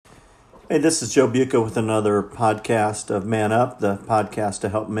Hey, this is Joe Buca with another podcast of Man Up, the podcast to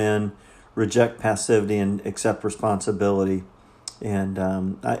help men reject passivity and accept responsibility. And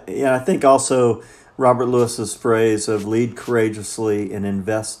I think also Robert Lewis's phrase of lead courageously and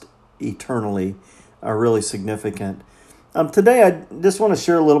invest eternally are really significant. Today, I just want to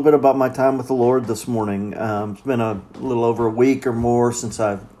share a little bit about my time with the Lord this morning. It's been a little over a week or more since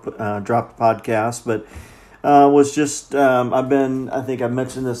I've dropped a podcast, but I think I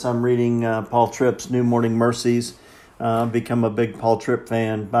mentioned this, I'm reading Paul Tripp's New Morning Mercies. Become a big Paul Tripp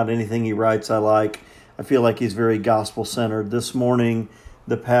fan. About anything he writes I like. I feel like he's very gospel-centered. This morning,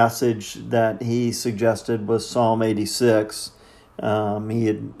 the passage that he suggested was Psalm 86. He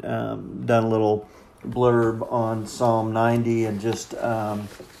had done a little blurb on Psalm 90 and just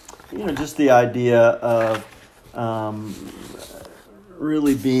the idea of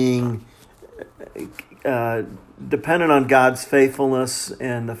really being dependent on God's faithfulness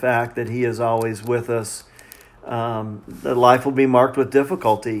and the fact that He is always with us. That life will be marked with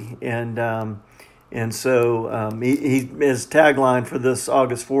difficulty, and so his tagline for this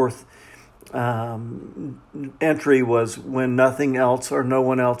August 4th entry was, "When nothing else or no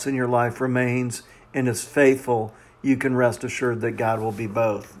one else in your life remains and is faithful, you can rest assured that God will be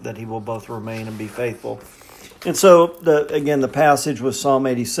both, that He will both remain and be faithful." And so the passage was Psalm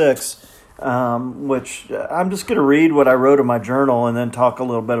 86. Which I'm just going to read what I wrote in my journal and then talk a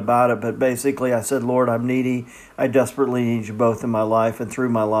little bit about it. But basically I said, "Lord, I'm needy. I desperately need you both in my life and through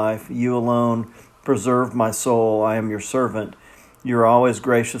my life. You alone preserve my soul. I am your servant. You're always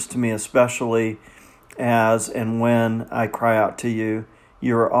gracious to me, especially as and when I cry out to you.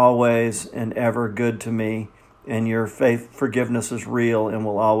 You are always and ever good to me, and your forgiveness is real and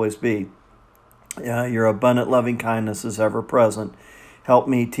will always be. Your abundant loving kindness is ever present. Help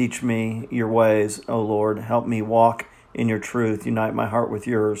me, teach me your ways, O Lord. Help me walk in your truth. Unite my heart with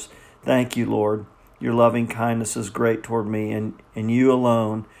yours. Thank you, Lord. Your loving kindness is great toward me, and you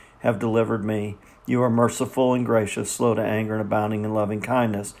alone have delivered me. You are merciful and gracious, slow to anger and abounding in loving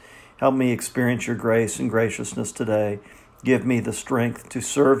kindness. Help me experience your grace and graciousness today. Give me the strength to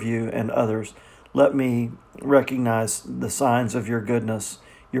serve you and others. Let me recognize the signs of your goodness,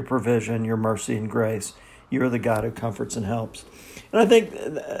 your provision, your mercy and grace. You are the God who comforts and helps." And I think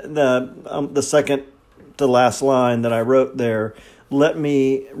the second to last line that I wrote there, let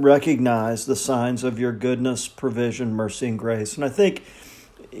me recognize the signs of your goodness, provision, mercy, and grace. And I think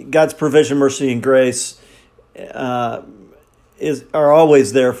God's provision, mercy, and grace are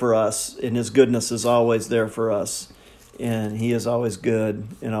always there for us, and His goodness is always there for us. And He is always good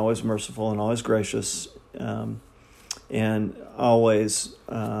and always merciful and always gracious, and always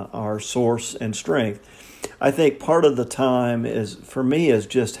our source and strength. I think part of the time is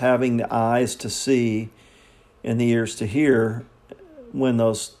just having the eyes to see and the ears to hear when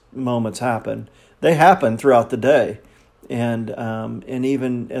those moments happen. They happen throughout the day. And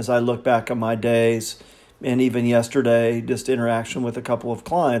even as I look back on my days, and even yesterday, just interaction with a couple of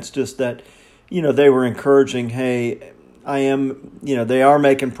clients, just that, they were encouraging, hey, they are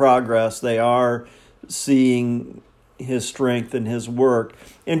making progress. They are seeing His strength and His work.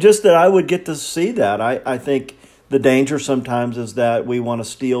 And just that I would get to see that. I think the danger sometimes is that we want to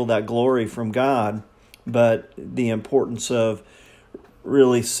steal that glory from God, but the importance of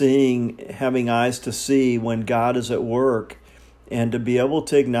really having eyes to see when God is at work and to be able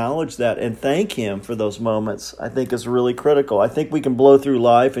to acknowledge that and thank Him for those moments, I think is really critical. I think we can blow through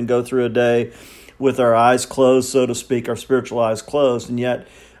life and go through a day with our eyes closed, so to speak, our spiritual eyes closed, and yet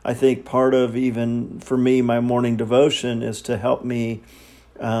I think part of, even for me, my morning devotion is to help me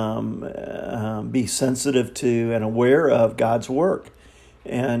be sensitive to and aware of God's work,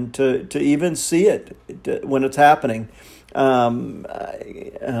 and to even see it when it's happening. Henry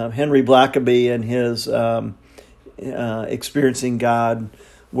Blackaby and his Experiencing God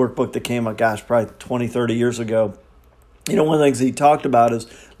workbook that came out, probably 20, 30 years ago. One of the things he talked about is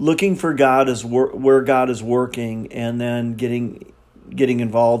looking for God is where God is working, and then getting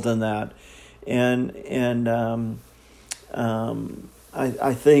involved in that.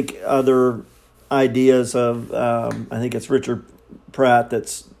 I think other ideas of, I think it's Richard Pratt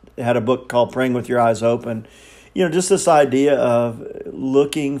that's had a book called Praying with Your Eyes Open. Just this idea of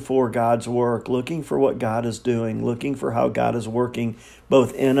looking for God's work, looking for what God is doing, looking for how God is working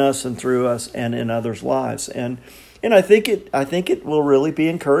both in us and through us and in others' lives. And I think it will really be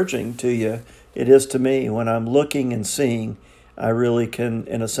encouraging to you. It is to me. When I'm looking and seeing, I really can,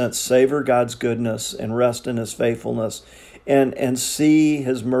 in a sense, savor God's goodness and rest in His faithfulness and see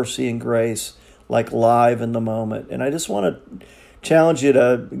His mercy and grace like live in the moment. And I just want to challenge you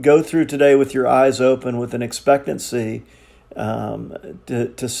to go through today with your eyes open, with an expectancy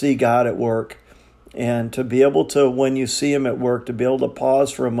to see God at work, and to be able to, when you see him at work, to be able to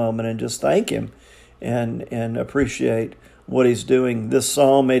pause for a moment and just thank him and appreciate what he's doing. This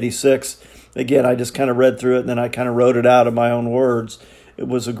Psalm 86, again, I just kind of read through it and then I kind of wrote it out in my own words. It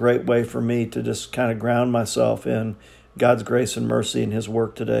was a great way for me to just kind of ground myself in God's grace and mercy and his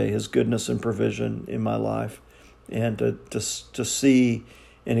work today, his goodness and provision in my life, and to see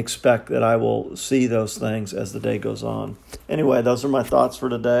and expect that I will see those things as the day goes on. Anyway, those are my thoughts for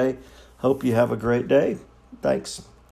today. Hope you have a great day. Thanks.